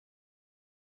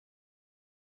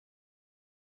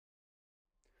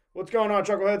What's going on,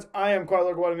 Chuckleheads? I am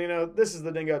Carlo Guadagnino. This is the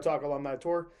Dingo Talk Alumni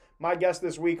Tour. My guest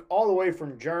this week, all the way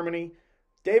from Germany,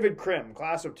 David Crim,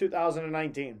 class of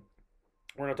 2019.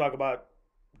 We're going to talk about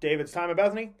David's time at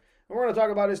Bethany, and we're going to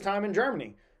talk about his time in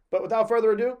Germany. But without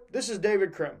further ado, this is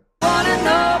David Crim. Wanna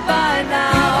know by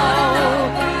now.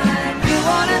 You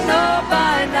wanna know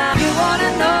by now. You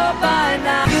wanna know by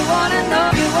now. You wanna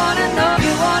know. You wanna know.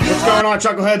 You wanna know. What's going on,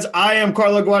 Chuckleheads? I am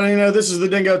Carlo Guadagnino. This is the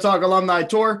Dingo Talk Alumni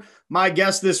Tour. My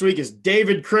guest this week is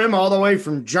David Crim, all the way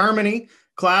from Germany,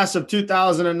 class of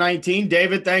 2019.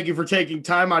 David, thank you for taking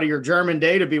time out of your German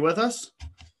day to be with us.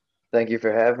 Thank you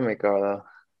for having me, Carlo.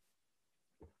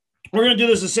 We're going to do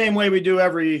this the same way we do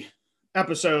every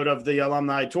episode of the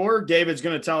Alumni Tour. David's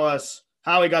going to tell us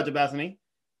how he got to Bethany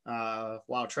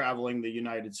while traveling the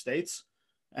United States.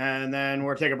 And then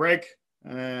we'll take a break,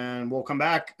 and we'll come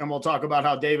back, and we'll talk about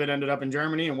how David ended up in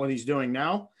Germany and what he's doing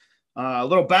now. A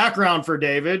little background for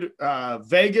David: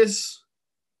 Vegas,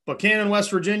 Buchanan,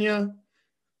 West Virginia,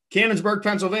 Cannonsburg,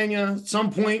 Pennsylvania, some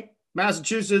point,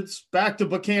 Massachusetts, back to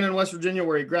Buchanan, West Virginia,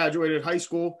 where he graduated high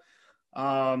school,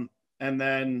 and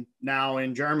then now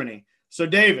in Germany. So,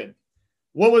 David,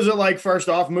 what was it like, first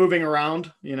off, moving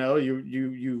around? You know,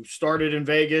 you started in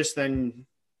Vegas, then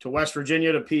to West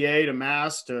Virginia, to PA, to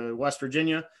Mass, to West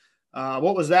Virginia.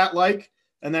 What was that like?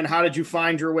 And then how did you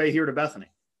find your way here to Bethany?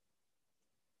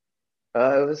 It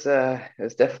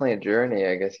was definitely a journey,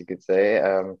 I guess you could say.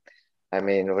 I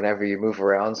mean, whenever you move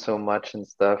around so much and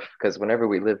stuff, because whenever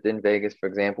we lived in Vegas, for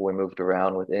example, we moved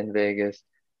around within Vegas,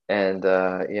 and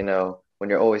when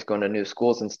you're always going to new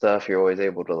schools and stuff, you're always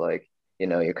able to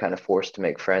you're kind of forced to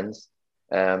make friends,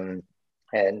 and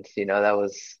that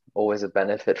was always a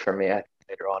benefit for me. I think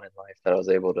later on in life that I was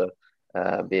able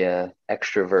to be an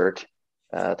extrovert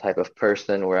type of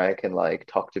person where I can like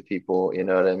talk to people, you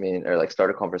know what I mean, or like start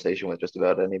a conversation with just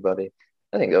about anybody.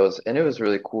 I think it was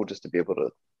really cool just to be able to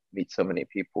meet so many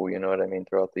people, you know what I mean,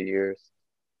 throughout the years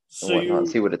and So whatnot, and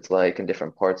you see what it's like in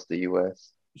different parts of the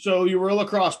U.S. so you were a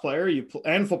lacrosse player,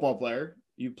 and football player.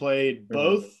 You played Hmm.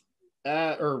 both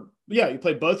you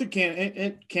played both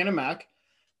at Canon Mac,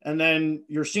 and then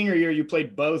your senior year you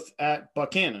played both at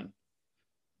Buchanan.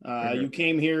 Hmm. You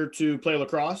came here to play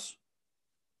lacrosse.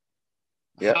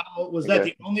 Yeah, How was that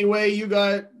the exactly. only way you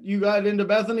got into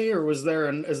Bethany, or is there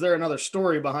another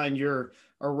story behind your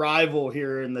arrival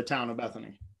here in the town of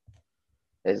Bethany?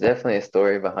 There's definitely a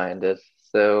story behind it.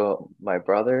 So my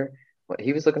brother,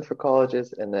 he was looking for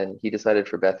colleges, and then he decided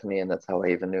for Bethany, and that's how I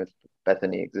even knew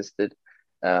Bethany existed.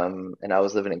 And I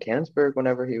was living in Canonsburg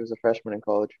whenever he was a freshman in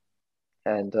college.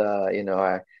 And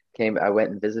I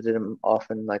went and visited him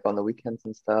often, like on the weekends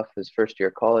and stuff, his first year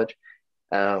of college.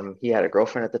 He had a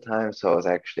girlfriend at the time, so I was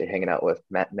actually hanging out with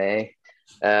Matt May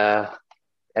uh,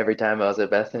 every time I was at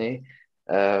Bethany.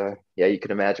 Yeah, you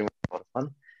can imagine it was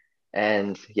fun.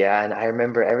 And yeah, and I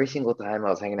remember every single time I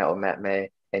was hanging out with Matt May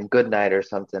and good night or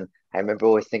something, I remember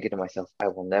always thinking to myself, I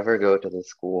will never go to this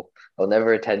school. I'll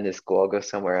never attend this school. I'll go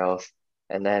somewhere else.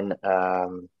 And then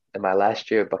in my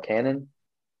last year at Buchanan,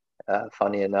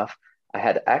 funny enough, I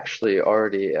had actually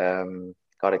already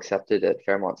got accepted at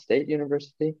Fairmont State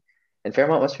University in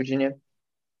Fairmont, West Virginia.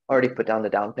 Already put down the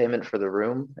down payment for the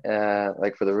room,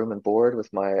 like for the room and board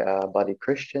with my buddy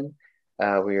Christian.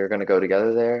 We were going to go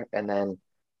together there. And then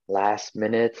last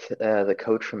minute, the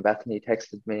coach from Bethany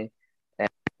texted me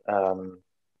and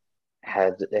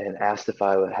asked if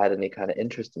I had any kind of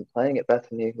interest in playing at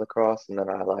Bethany lacrosse. And then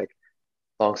I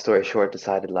long story short,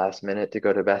 decided last minute to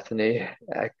go to Bethany.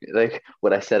 Like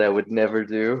what I said I would never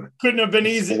do. Couldn't have been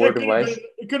easy. Swore to my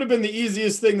It could have been the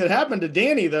easiest thing that happened to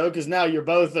Danny, though, because now you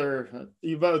both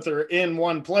are in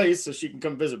one place, so she can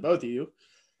come visit both of you.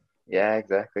 Yeah,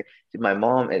 exactly. My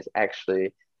mom is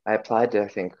actually I applied to I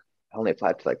think I only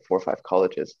applied to like 4 or 5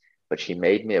 colleges, but she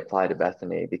made me apply to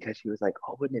Bethany because she was like,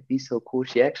 "Oh, wouldn't it be so cool?"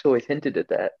 She actually always hinted at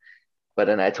that, but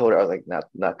then I told her I was like,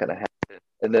 "Not gonna happen."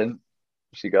 And then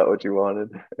she got what she wanted.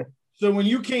 So when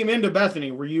you came into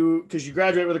Bethany, were you, because you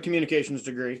graduated with a communications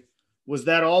degree, was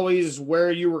that always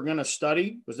where you were going to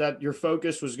study? Was that your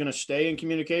focus was going to stay in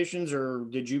communications, or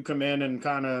did you come in and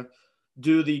kind of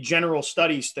do the general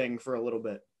studies thing for a little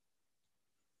bit?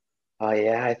 Oh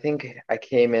yeah, I think I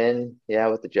came in, yeah,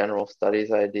 with the general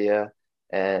studies idea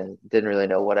and didn't really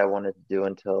know what I wanted to do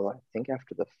until I think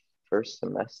after the first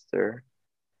semester.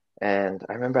 And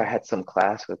I remember I had some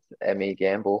class with Emmy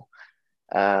Gamble.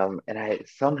 And I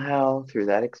somehow, through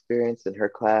that experience in her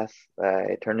class,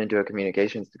 it turned into a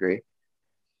communications degree.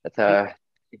 That's how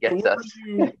it So gets us.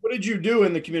 what did you do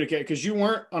in the communicate? Because you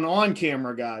weren't an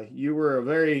on-camera guy. You were a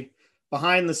very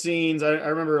behind the scenes. I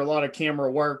remember a lot of camera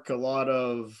work, a lot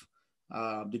of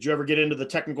Did you ever get into the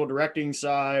technical directing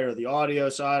side or the audio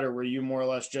side, or were you more or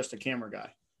less just a camera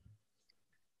guy?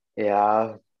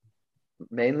 Yeah,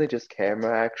 mainly just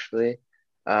camera actually.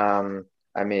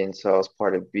 I mean, so I was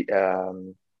part of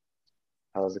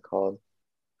how was it called?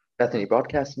 Bethany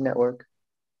Broadcasting Network.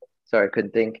 Sorry, I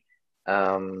couldn't think.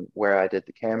 Where I did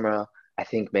the camera. I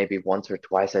think maybe once or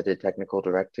twice I did technical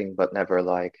directing, but never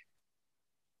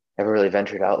really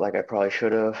ventured out like I probably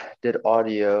should have. Did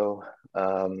audio,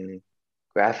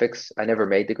 graphics. I never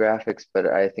made the graphics, but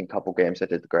I think a couple games I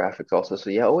did the graphics also. So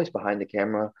yeah, always behind the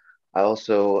camera. I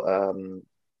also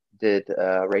did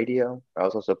radio. I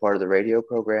was also part of the radio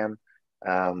program,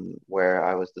 where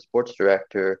I was the sports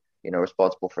director,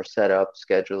 responsible for setup,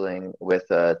 scheduling with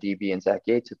DB and Zach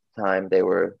Yates at the time. They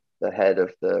were the head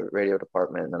of the radio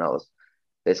department, and then I was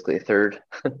basically third,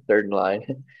 third in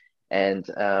line. And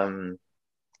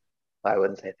I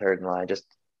wouldn't say third in line, just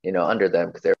under them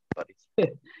because they're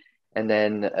buddies. And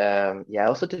then yeah, I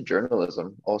also did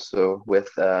journalism also with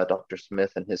Dr.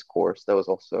 Smith and his course. That was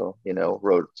also,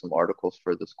 wrote some articles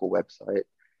for the school website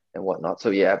and whatnot.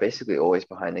 So yeah, basically always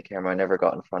behind the camera. I never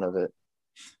got in front of it.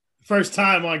 First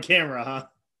time on camera, huh?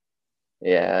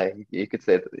 Yeah, you could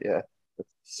say that. Yeah,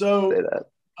 So, say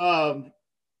that.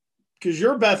 Because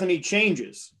your Bethany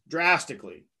changes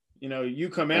drastically. You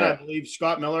come in, I Yeah, believe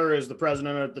Scott Miller is the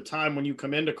president at the time when you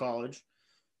come into college.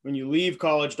 When you leave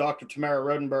college, Dr. Tamara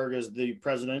Rodenberg is the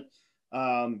president.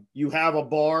 You have a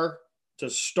bar to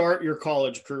start your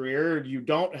college career. You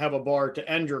don't have a bar to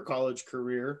end your college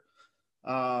career.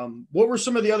 What were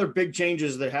some of the other big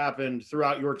changes that happened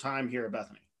throughout your time here at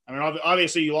Bethany? I mean,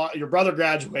 obviously, your brother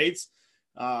graduates.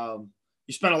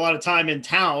 You spent a lot of time in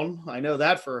town. I know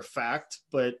that for a fact.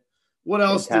 But what in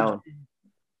else did town. you,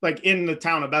 like in the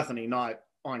town of Bethany, not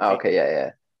on Oh, campus?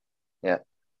 okay, yeah.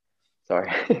 Sorry,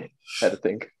 had to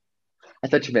think. I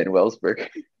thought you meant Wellsburg.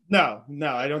 No,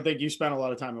 I don't think you spent a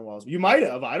lot of time in Wells. You might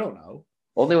have. I don't know.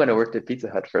 Only when I worked at Pizza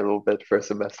Hut for a little bit for a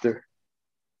semester.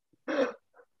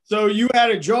 So you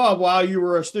had a job while you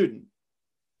were a student.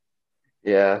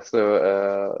 Yeah,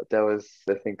 so that was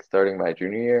I think starting my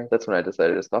junior year. That's when I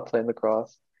decided to stop playing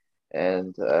lacrosse,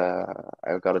 and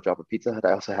I got a job at Pizza Hut.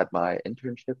 I also had my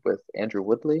internship with Andrew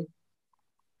Woodley.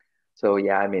 So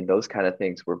yeah, I mean those kind of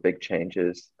things were big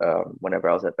changes whenever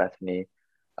I was at Bethany.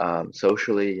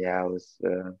 Socially, yeah, it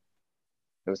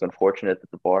was unfortunate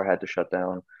that the bar had to shut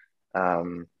down.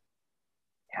 Um,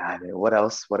 yeah, I mean, what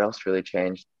else really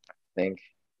changed? I think,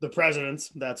 The presidents.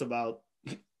 That's about.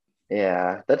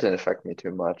 yeah, that didn't affect me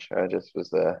too much. I just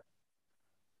was,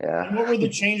 And what were yeah, the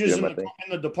changes doing in my the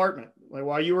thing. department? Like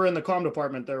while you were in the comm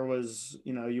department, there was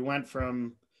you went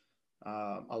from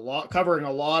covering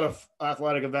a lot of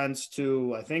athletic events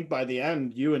to I think by the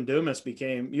end you and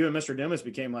Mr. Dumas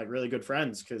became like really good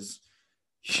friends because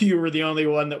you were the only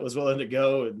one that was willing to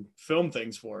go and film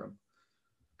things for him.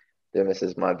 Dumas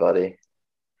is my buddy.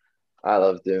 I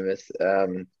love Dumas.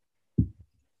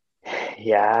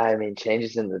 Yeah, I mean,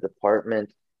 changes in the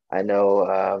department. I know,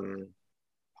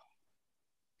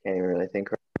 can't even really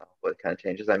think right now what kind of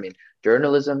changes. I mean,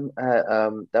 journalism,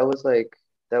 that was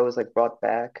like brought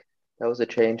back. That was a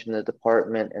change in the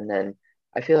department, and then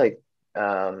I feel like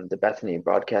the Bethany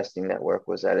Broadcasting Network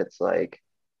was at its like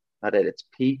not at its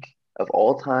peak of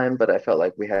all time, but I felt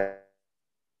like we had,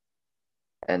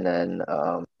 and then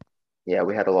yeah,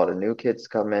 we had a lot of new kids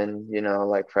come in,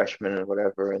 like freshmen and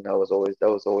whatever, and that was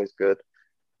always good.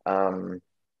 Um,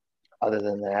 Other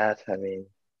than that, I mean,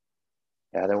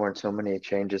 yeah, there weren't so many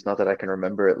changes, not that I can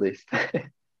remember at least.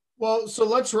 Well, so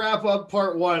let's wrap up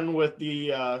part one with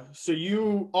the. So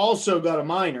you also got a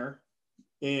minor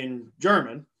in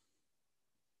German.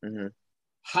 hmm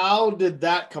How did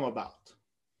that come about?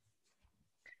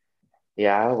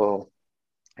 Yeah, well,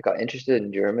 I got interested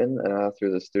in German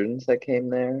through the students that came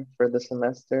there for the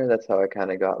semester. That's how I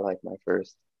kind of got like my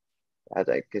first, I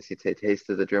guess you'd say, taste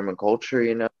of the German culture,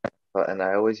 And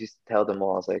I always used to tell them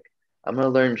all, I was like, I'm gonna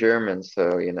learn German,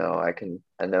 so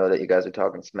I know that you guys are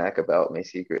talking smack about me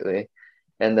secretly.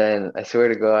 And then I swear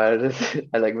to God,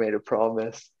 I like made a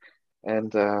promise.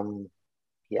 And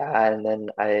yeah, and then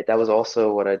I that was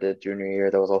also what I did junior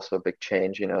year. That was also a big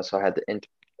change, So I had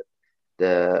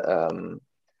the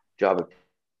job,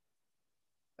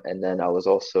 and then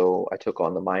I took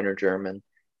on the minor German.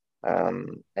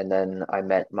 And then I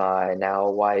met my now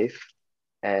wife,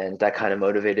 and that kind of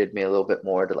motivated me a little bit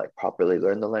more to like properly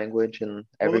learn the language and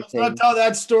Well, let's not everything. tell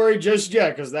that story just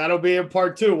yet because that'll be in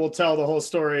part two. We'll tell the whole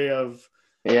story of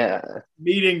Yeah,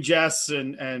 meeting Jess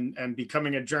and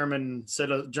becoming a German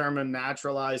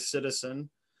naturalized citizen.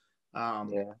 Um,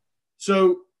 yeah.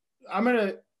 so I'm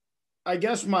gonna. I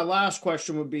guess my last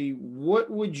question would be: what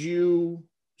would you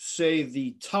say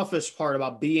the toughest part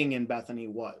about being in Bethany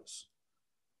was?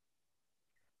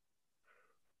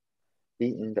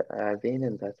 Being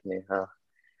in Bethany, huh?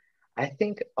 I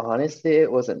think honestly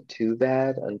it wasn't too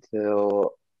bad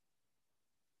until,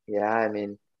 yeah, I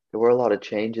mean, there were a lot of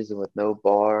changes and with no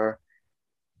bar.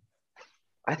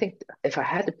 I think if I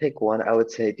had to pick one, I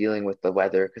would say dealing with the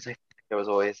weather because I think there was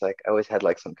always like I always had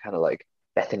like some kind of like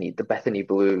the Bethany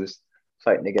blues,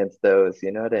 fighting against those.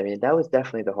 You know what I mean? That was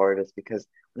definitely the hardest because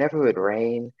whenever it would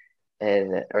rain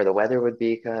and or the weather would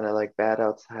be kind of like bad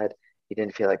outside, you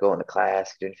didn't feel like going to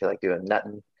class, you didn't feel like doing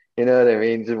nothing. You know what I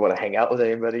mean? You didn't want to hang out with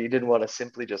anybody. You didn't want to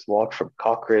simply just walk from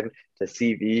Cochrane to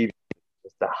CV,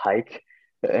 just a hike,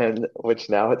 and which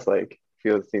now it's like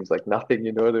seems like nothing.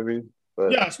 You know what I mean?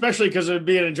 But Yeah, especially because of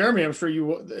being in Germany, I'm sure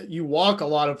you walk a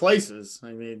lot of places.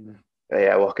 I mean,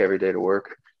 yeah, I walk every day to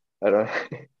work. I don't.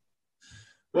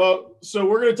 well, so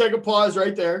we're gonna take a pause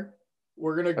right there.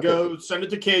 We're gonna Okay. go send it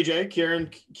to KJ, Kieran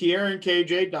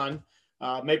KJ Dunn,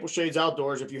 Maple Shades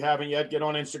Outdoors. If you haven't yet, get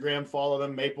on Instagram, follow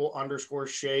them,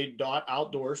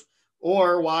 maple_shade.outdoors.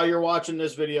 Or while you're watching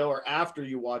this video, or after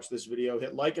you watch this video,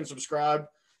 hit like and subscribe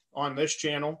on this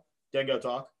channel, Dingo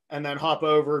Talk, and then hop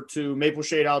over to Maple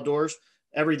Shade Outdoors.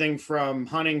 Everything from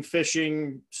hunting,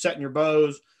 fishing, setting your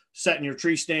bows, setting your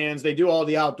tree stands. They do all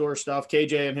the outdoor stuff.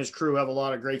 KJ and his crew have a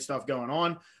lot of great stuff going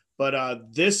on.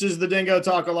 But this is the Dingo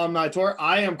Talk Alumni Tour.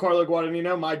 I am Carlo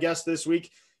Guadagnino. My guest this week,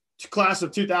 class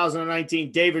of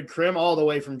 2019, David Crim, all the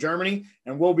way from Germany.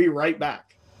 And we'll be right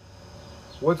back.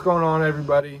 What's going on,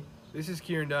 everybody? This is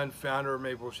Kieran Dunn, founder of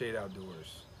Maple Shade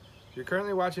Outdoors. You're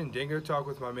currently watching Dingo Talk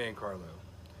with my man, Carlo.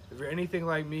 If you're anything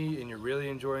like me and you're really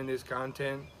enjoying this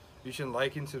content, you should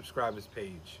like and subscribe his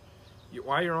page.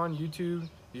 While you're on YouTube,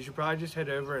 you should probably just head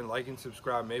over and like and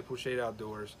subscribe Maple Shade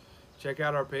Outdoors. Check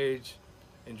out our page,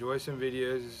 enjoy some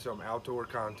videos, some outdoor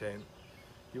content.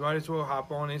 You might as well hop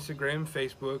on Instagram,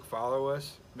 Facebook, follow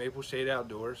us, Maple Shade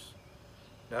Outdoors.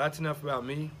 Now that's enough about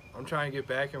me. I'm trying to get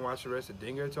back and watch the rest of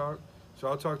Dingo Talk, so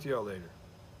I'll talk to y'all later.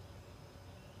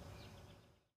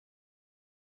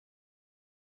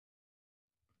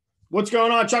 What's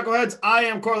going on, Chuckleheads? I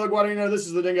am Carlo Guadagnino. This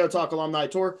is the Dingo Talk Alumni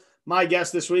Tour. My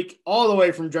guest this week, all the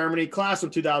way from Germany, class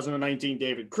of 2019,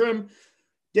 David Crim.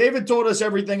 David told us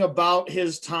everything about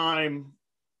his time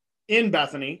in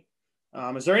Bethany.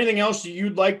 Is there anything else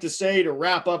you'd like to say to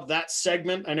wrap up that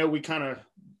segment? I know we covered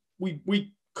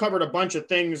a bunch of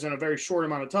things in a very short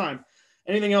amount of time.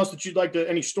 Anything else that you'd like to,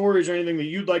 any stories or anything that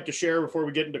you'd like to share before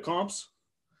we get into comps?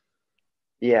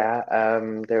 Yeah,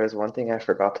 there was one thing I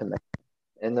forgot to mention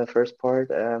in the first part,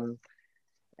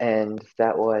 and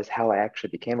that was how I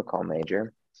actually became a comm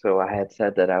major. So I had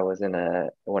said that I was in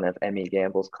one of Emmy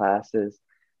Gamble's classes,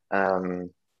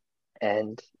 and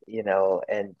and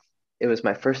it was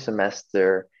my first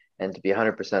semester, and to be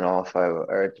 100%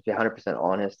 to be 100%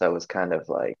 honest, I was kind of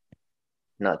like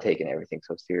not taking everything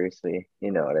so seriously.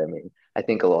 You know what I mean? I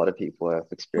think a lot of people have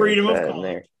experienced Freedom of that in college,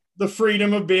 their the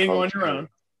freedom of being on college your own.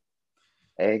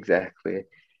 career. Exactly.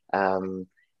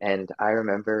 And I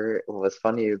remember what was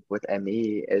funny with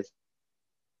ME is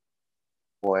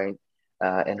point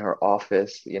in her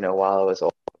office, while I was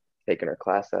taking her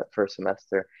class that first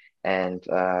semester, and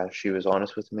she was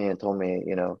honest with me and told me,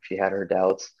 she had her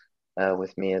doubts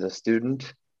with me as a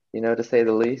student, to say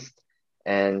the least,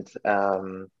 and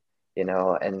and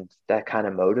that kind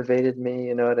of motivated me,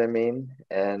 you know what I mean,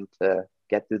 and to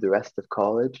get through the rest of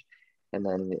college, and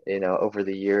then over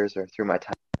the years or through my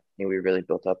time, we really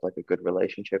built up like a good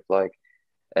relationship, like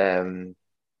um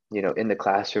in the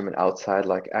classroom and outside.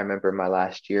 Like I remember my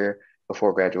last year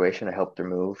before graduation, I helped her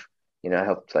move. I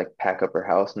helped like pack up her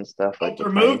house and stuff, like Helped with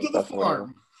her my move own to the stuff and whatever.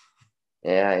 farm.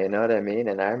 Yeah, you know what I mean?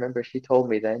 And I remember she told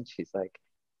me then, she's like,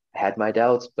 I had my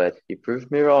doubts, but you proved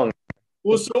me wrong.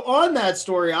 Well, so on that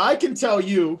story, I can tell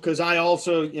you, because I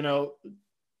also,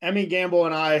 Emmy Gamble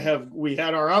and we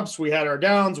had our ups, we had our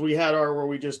downs, we had our where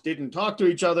we just didn't talk to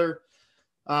each other.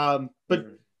 But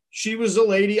she was a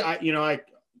lady. I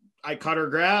cut her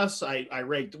grass.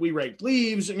 We raked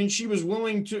leaves. I mean, she was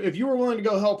willing to, if you were willing to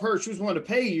go help her, she was willing to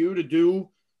pay you to do,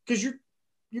 because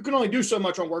you can only do so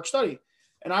much on work study.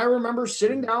 And I remember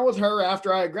sitting down with her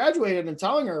after I graduated and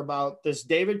telling her about this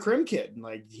David Crim kid.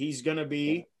 Like he's going to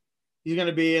be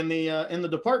in the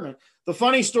department. The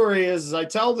funny story is I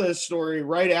tell this story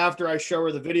right after I show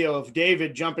her the video of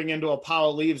David jumping into a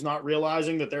pile of leaves, not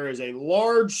realizing that there is a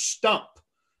large stump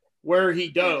where he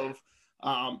dove.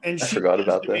 And I she forgot says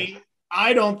about to that. me,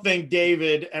 I don't think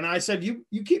David, and I said, you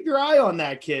keep your eye on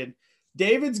that kid.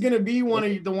 David's going to be one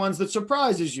of the ones that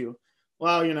surprises you.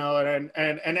 Well, and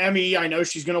Emmy, I know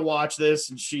she's going to watch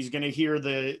this and she's going to hear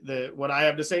the what I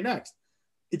have to say next.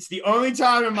 It's the only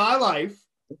time in my life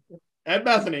at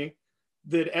Bethany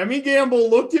that Emmy Gamble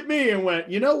looked at me and went,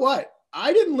 you know what?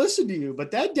 I didn't listen to you,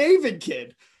 but that David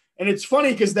kid, and it's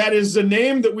funny because that is the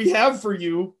name that we have for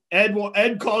you.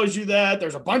 Ed calls you that.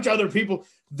 There's a bunch of other people.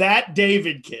 That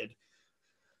David kid.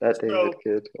 That David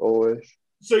kid, always.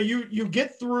 So you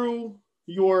get through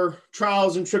your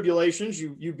trials and tribulations.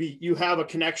 You have a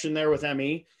connection there with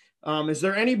Emmy. Is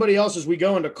there anybody else as we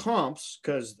go into comps,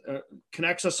 because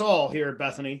connects us all here at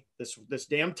Bethany, this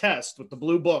damn test with the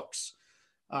blue books.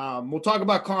 We'll talk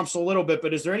about comps a little bit,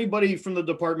 but is there anybody from the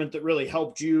department that really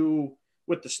helped you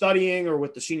with the studying or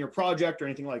with the senior project or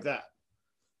anything like that?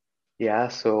 Yeah,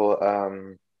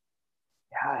 so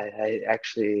I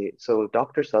actually, so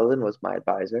Dr. Sullivan was my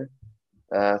advisor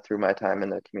through my time in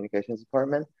the communications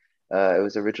department. It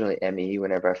was originally ME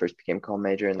whenever I first became comm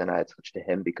major, and then I had switched to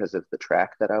him because of the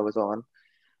track that I was on.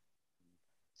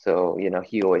 So,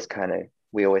 he always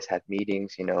we always had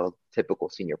meetings, typical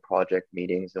senior project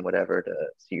meetings and whatever to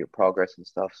see your progress and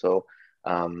stuff. So,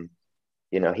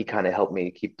 he kind of helped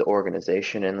me keep the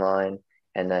organization in line.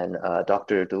 And then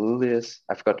Dr. DeLulius,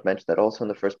 I forgot to mention that also in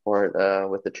the first part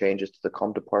with the changes to the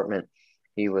comm department.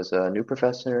 He was a new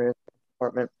professor in the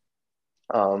department.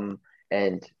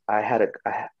 And I had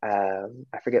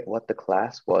I forget what the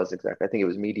class was exactly. I think it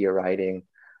was media writing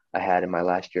I had in my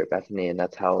last year at Bethany, and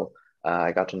that's how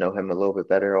I got to know him a little bit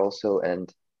better also.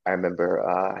 And I remember,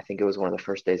 I think it was one of the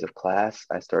first days of class,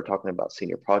 I started talking about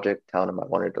senior project, telling him I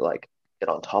wanted to get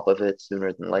on top of it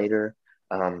sooner than later.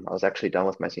 I was actually done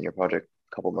with my senior project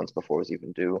a couple months before it was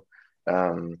even due.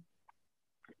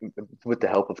 With the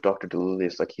help of Dr.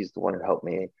 DeLulius, he's the one who helped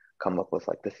me come up with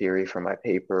the theory for my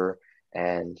paper.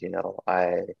 And,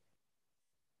 I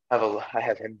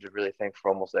have him to really thank for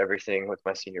almost everything with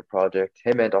my senior project,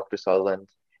 him and Dr. Sutherland.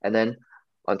 And then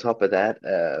on top of that,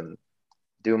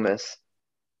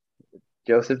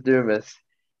 Joseph Dumas,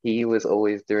 he was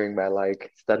always during my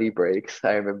study breaks.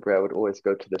 I remember I would always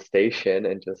go to the station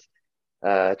and just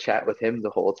chat with him the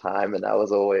whole time. And that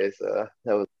was always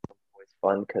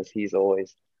fun because he's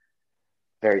always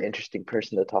a very interesting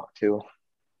person to talk to.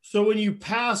 So when you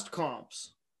passed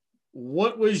comps,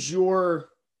 what was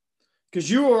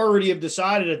because you already have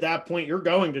decided at that point you're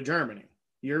going to Germany.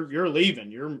 You're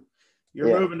leaving. You're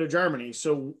moving to Germany.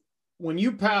 So when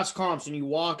you pass comps and you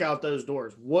walk out those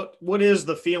doors, what is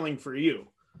the feeling for you?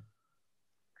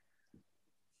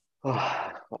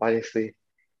 Oh, honestly,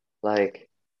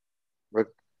 with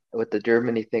the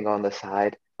Germany thing on the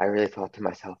side, I really thought to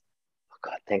myself, oh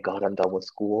God, thank God I'm done with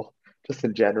school, just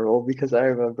in general, because I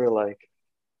remember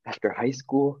after high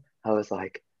school, I was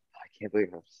like, I can't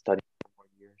believe I'm studying for more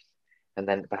years.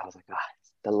 But I was like,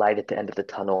 it's the light at the end of the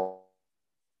tunnel.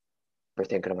 For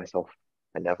thinking to myself,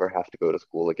 I never have to go to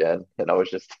school again. And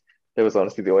it was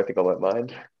honestly the only thing on my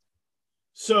mind.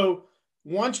 So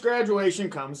once graduation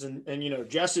comes and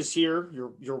Jess is here,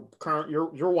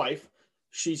 your wife,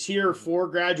 she's here for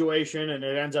graduation, and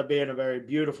it ends up being a very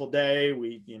beautiful day.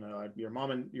 Your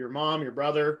mom, your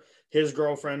brother, his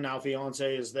girlfriend, now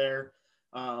fiance, is there.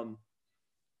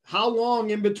 How long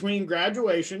in between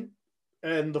graduation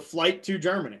and the flight to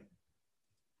Germany?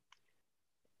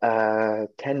 10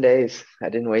 days. I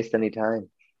didn't waste any time.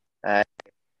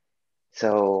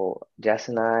 So Jess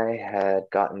and I had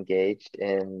got engaged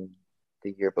in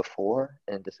the year before,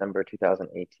 in December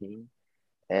 2018.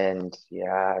 And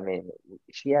yeah,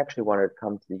 she actually wanted to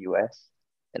come to the US.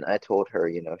 And I told her,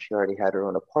 she already had her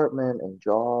own apartment and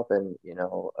job and,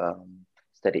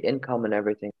 steady income and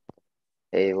everything.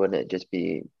 Hey, wouldn't it just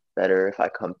be better if I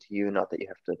come to you? Not that you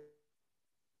have to,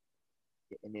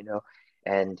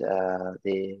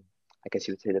 I guess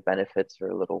you would say the benefits are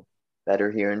a little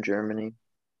better here in Germany.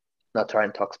 Not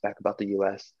trying to talk back about the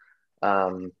US.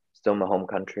 Still my home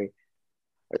country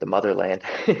or the motherland.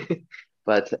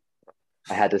 But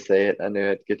I had to say it. I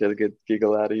knew I'd get a good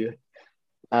giggle out of you.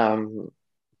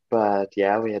 But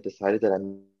yeah, we had decided that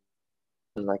and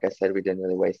like I said, we didn't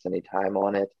really waste any time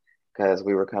on it because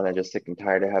we were kind of just sick and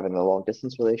tired of having a long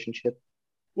distance relationship.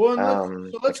 Well,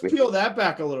 let's peel that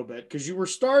back a little bit, because you were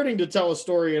starting to tell a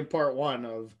story in part one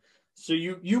of, so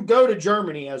you go to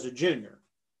Germany as a junior.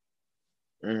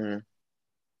 Mm-hmm.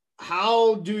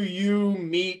 How do you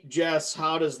meet Jess?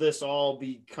 How does this all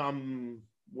become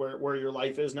where your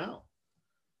life is now?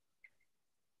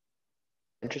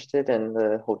 Interested in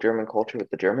the whole German culture with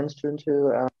the German students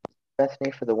who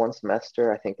Bethany for the one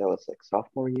semester. I think that was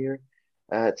sophomore year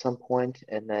at some point,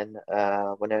 and then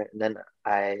then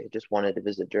I just wanted to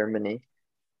visit Germany,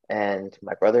 and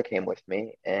my brother came with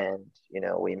me, and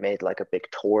we made a big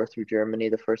tour through Germany.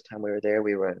 The first time we were there,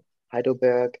 we were in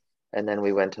Heidelberg, and then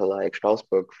we went to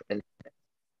Strasbourg, and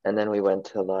then we went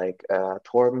to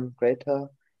Torben, Greta,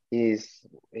 He's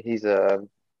he's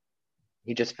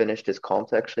he just finished his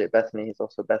comps actually at Bethany. He's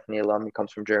also a Bethany alum. He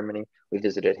comes from Germany. We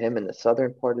visited him in the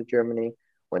southern part of Germany,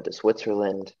 went to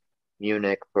Switzerland,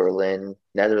 Munich, Berlin,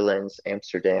 Netherlands,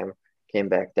 Amsterdam, came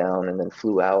back down, and then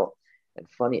flew out. And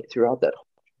funny, throughout that whole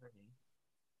journey,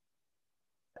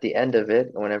 at the end of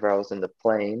it, whenever I was in the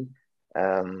plane,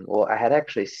 well, I had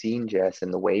actually seen Jess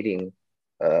in the waiting,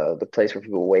 the place where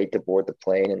people wait to board the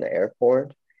plane in the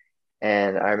airport.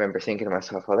 And I remember thinking to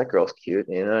myself, oh, that girl's cute,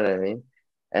 you know what I mean?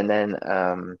 And then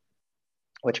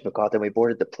whatchamacallit, then we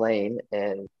boarded the plane,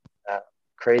 and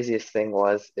craziest thing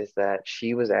is that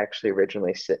she was actually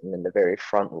originally sitting in the very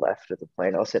front left of the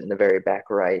plane. I was sitting in the very back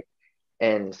right.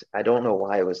 And I don't know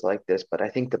why it was like this, but I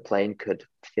think the plane could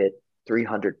fit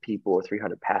 300 people or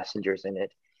 300 passengers in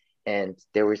it. And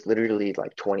there was literally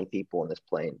like 20 people in this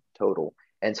plane total.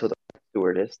 And so the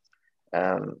stewardess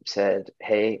said,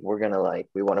 hey, we're gonna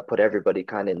we want to put everybody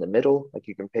kind of in the middle. Like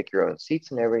you can pick your own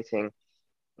seats and everything.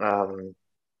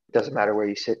 Doesn't matter where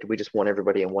you sit. We just want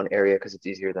everybody in one area because it's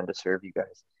easier than to serve you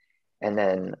guys. And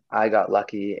then I got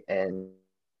lucky and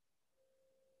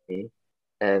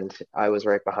I was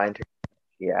right behind her.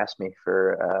 She asked me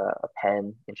for a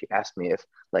pen, and she asked me if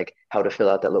how to fill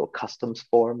out that little customs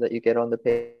form that you get on the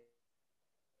page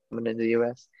coming into the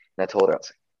US. And I told her, I was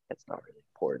like, it's not really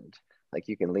important. Like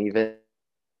you can leave it.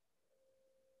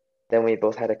 Then we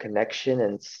both had a connection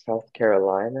in South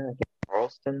Carolina, I think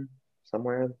Charleston,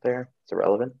 somewhere there. It's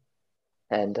irrelevant.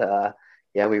 And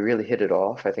yeah, we really hit it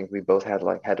off. I think we both had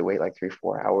to wait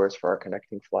 3-4 hours for our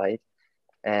connecting flight.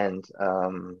 And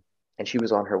she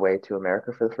was on her way to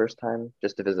America for the first time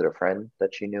just to visit a friend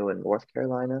that she knew in North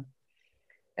Carolina.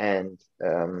 And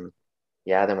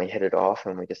yeah, then we hit it off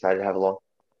and we decided to have a long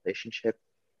relationship.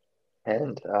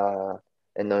 And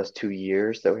in those 2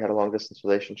 years that we had a long distance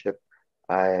relationship,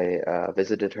 I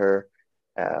visited her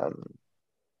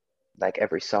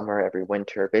every summer, every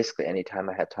winter, basically anytime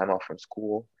I had time off from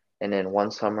school. And then one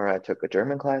summer I took a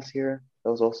German class here.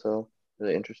 That was also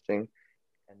really interesting.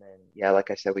 And then, yeah,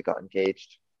 like I said, we got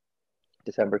engaged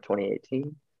December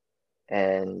 2018.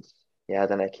 And yeah,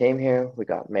 then I came here. We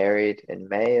got married in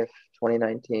May of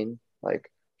 2019,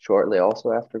 shortly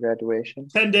also after graduation.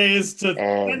 10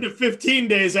 to 15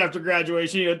 days after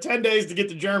graduation. You had 10 days to get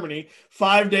to Germany,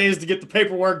 5 days to get the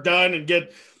paperwork done and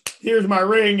here's my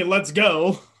ring and let's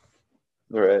go.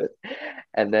 Right.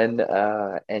 And then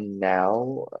and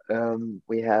now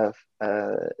we have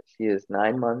she is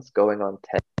 9 months going on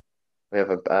 10. We have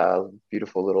a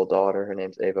beautiful little daughter. Her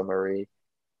name's Ava Marie.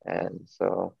 And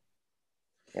so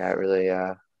yeah, it really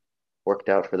worked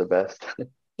out for the best.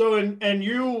 So and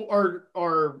you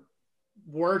are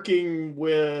working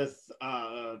with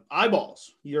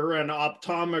eyeballs. You're an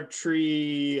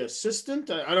optometry assistant.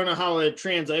 I don't know how it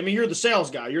translates. I mean, you're the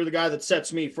sales guy. You're the guy that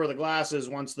sets me for the glasses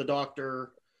once the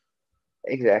doctor.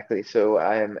 Exactly. So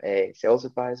I am a sales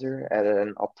advisor at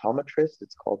an optometrist.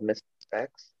 It's called Miss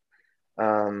Specs.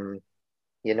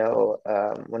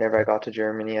 Whenever I got to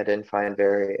Germany, I didn't find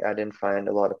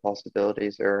a lot of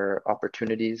possibilities or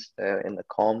opportunities in the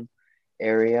comm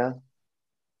area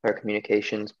or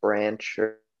communications branch.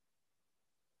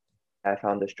 I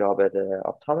found this job at an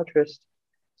optometrist.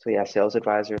 So yeah, sales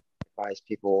advisor, advise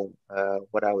people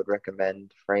what I would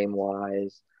recommend frame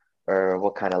wise or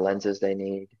what kind of lenses they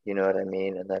need. You know what I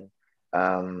mean? And then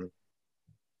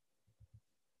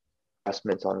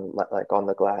adjustments on on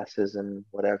the glasses and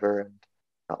whatever, and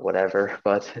not whatever,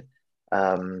 but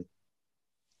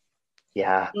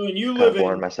yeah, So, and you kind live of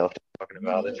boring in myself talking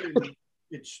about it.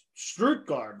 It's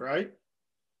Stuttgart, right?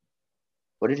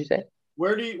 What did you say?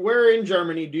 Where in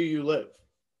Germany do you live?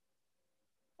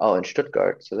 Oh, in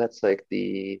Stuttgart. So that's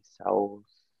the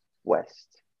southwest.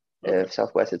 Okay.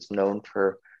 Southwest, it's known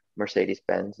for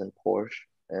Mercedes-Benz and Porsche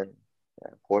and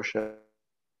Porsche.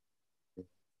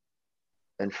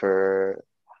 And for,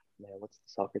 man, what's the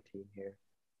soccer team here?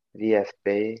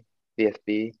 VFB.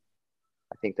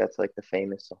 I think that's the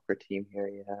famous soccer team here.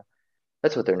 Yeah,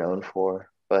 that's what they're known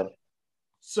for. But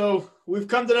So we've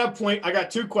come to that point. I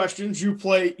got two questions. You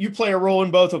play a role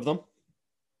in both of them.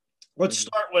 Let's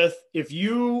start with, if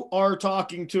you are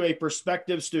talking to a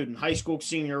prospective student, high school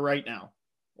senior right now,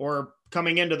 or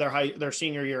coming into their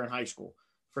senior year in high school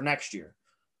for next year,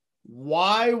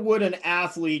 why would an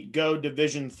athlete go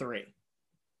Division III?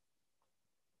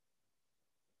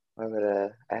 why would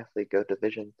an athlete go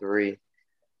Division III?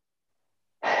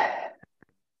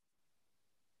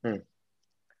 It's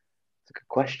a good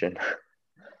question.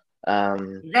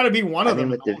 You got to be one of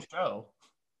them in the whole show.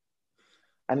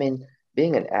 I mean,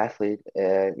 being an athlete,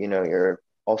 you're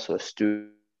also a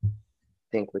student. I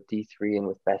think with D3 and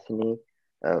with Bethany,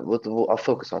 I'll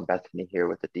focus on Bethany here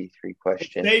with the D3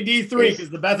 question. Say D3 because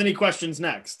the Bethany question's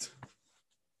next.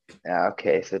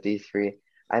 Okay, so D3.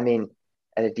 I mean,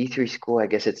 at a D3 school, I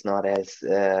guess it's not as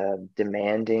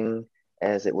demanding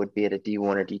as it would be at a D1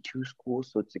 or D2 school.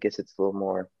 So I guess it's a little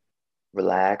more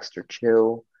relaxed or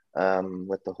chill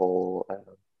with the whole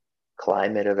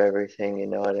climate of everything. You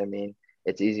know what I mean?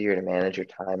 It's easier to manage your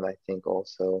time, I think,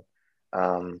 also.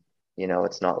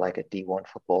 It's not like a D1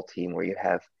 football team where you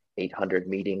have 800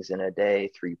 meetings in a day,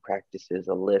 3 practices,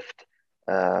 a lift.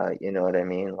 You know what I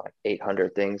mean? Like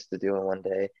 800 things to do in one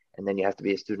day. And then you have to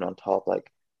be a student on top.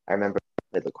 Like I remember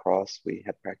at lacrosse, we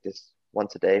had practice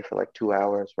once a day for like 2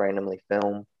 hours, randomly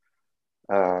film.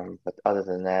 But other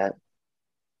than that,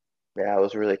 yeah, it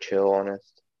was really chill,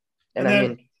 honest. And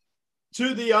then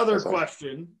to the other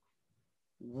question,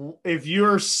 if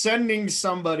you're sending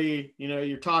somebody,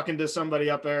 you're talking to somebody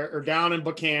up there or down in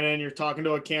Buchanan, you're talking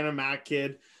to a Canon Mac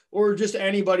kid or just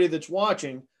anybody that's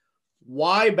watching,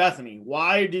 why Bethany?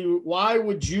 Why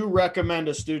would you recommend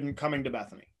a student coming to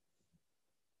Bethany?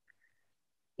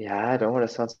 Yeah, I don't want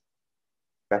to sound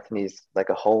Bethany's like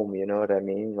a home, you know what I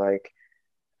mean? Like,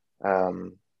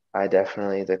 I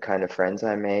definitely, the kind of friends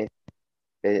I made,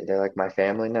 they're like my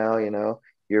family now,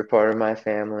 you're part of my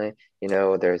family.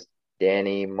 There's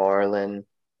Danny, Marlon,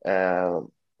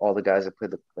 all the guys I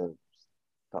played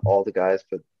not all the guys,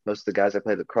 but most of the guys I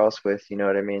played lacrosse with, you know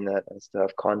what I mean, that I still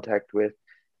have contact with.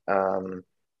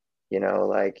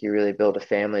 Like you really build a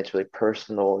family. It's really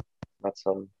personal, not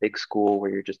some big school where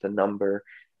you're just a number.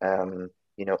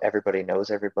 Everybody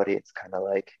knows everybody. It's kind of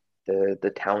like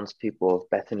the townspeople of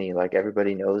Bethany, like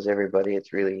everybody knows everybody.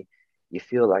 It's really, you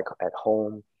feel like at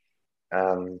home.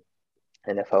 And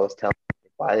if I was telling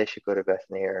them why they should go to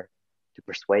Bethany or to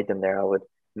persuade them there, I would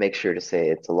make sure to say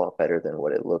it's a lot better than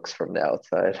what it looks from the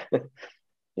outside.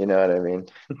 You know what I mean?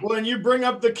 Well, and you bring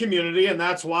up the community, and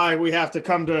that's why we have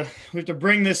to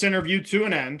bring this interview to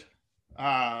an end.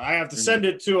 I have to send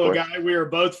it to a guy we are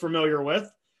both familiar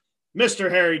with,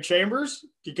 Mr. Harry Chambers,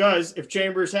 because if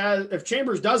Chambers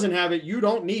doesn't have it, you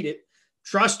don't need it.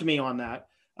 Trust me on that.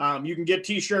 You can get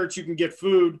T-shirts, you can get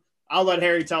food. I'll let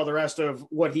Harry tell the rest of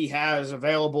what he has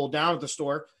available down at the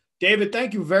store. David,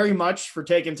 thank you very much for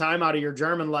taking time out of your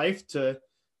German life to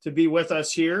be with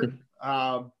us here.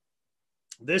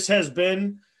 This has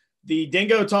been the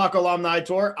Dingo Talk Alumni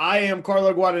Tour. I am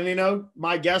Carlo Guadagnino.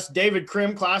 My guest, David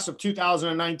Crim, class of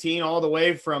 2019, all the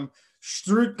way from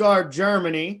Stuttgart,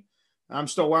 Germany. I'm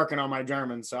still working on my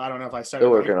German, so I don't know if I said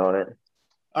still it right. Working on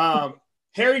it.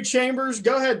 Harry Chambers,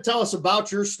 go ahead and tell us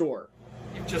about your store.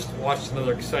 You've just watched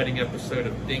another exciting episode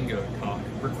of Dingo Talk,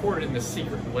 recorded in the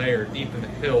secret lair deep in the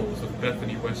hills of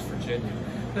Bethany, West Virginia.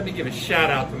 Let me give a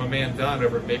shout out to my man Don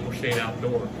over at Maple Shade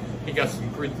Outdoor. He's got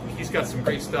some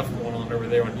great stuff going on over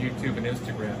there on YouTube and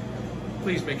Instagram.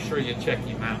 Please make sure you check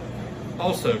him out.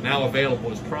 Also, now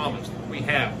available as promised, we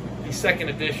have the second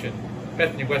edition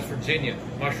Bethany, West Virginia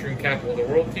Mushroom Capital of the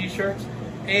World t-shirts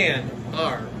and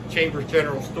our Chambers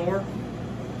General Store.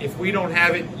 If we don't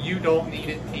have it, you don't need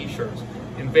it t-shirts.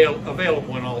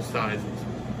 Available in all sizes.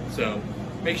 So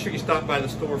make sure you stop by the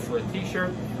store for a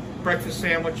t-shirt, breakfast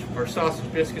sandwich, or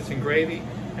sausage biscuits and gravy,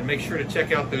 and make sure to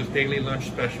check out those daily lunch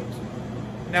specials.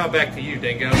 Now back to you,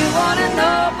 Dingo. You wanna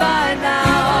know by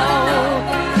now.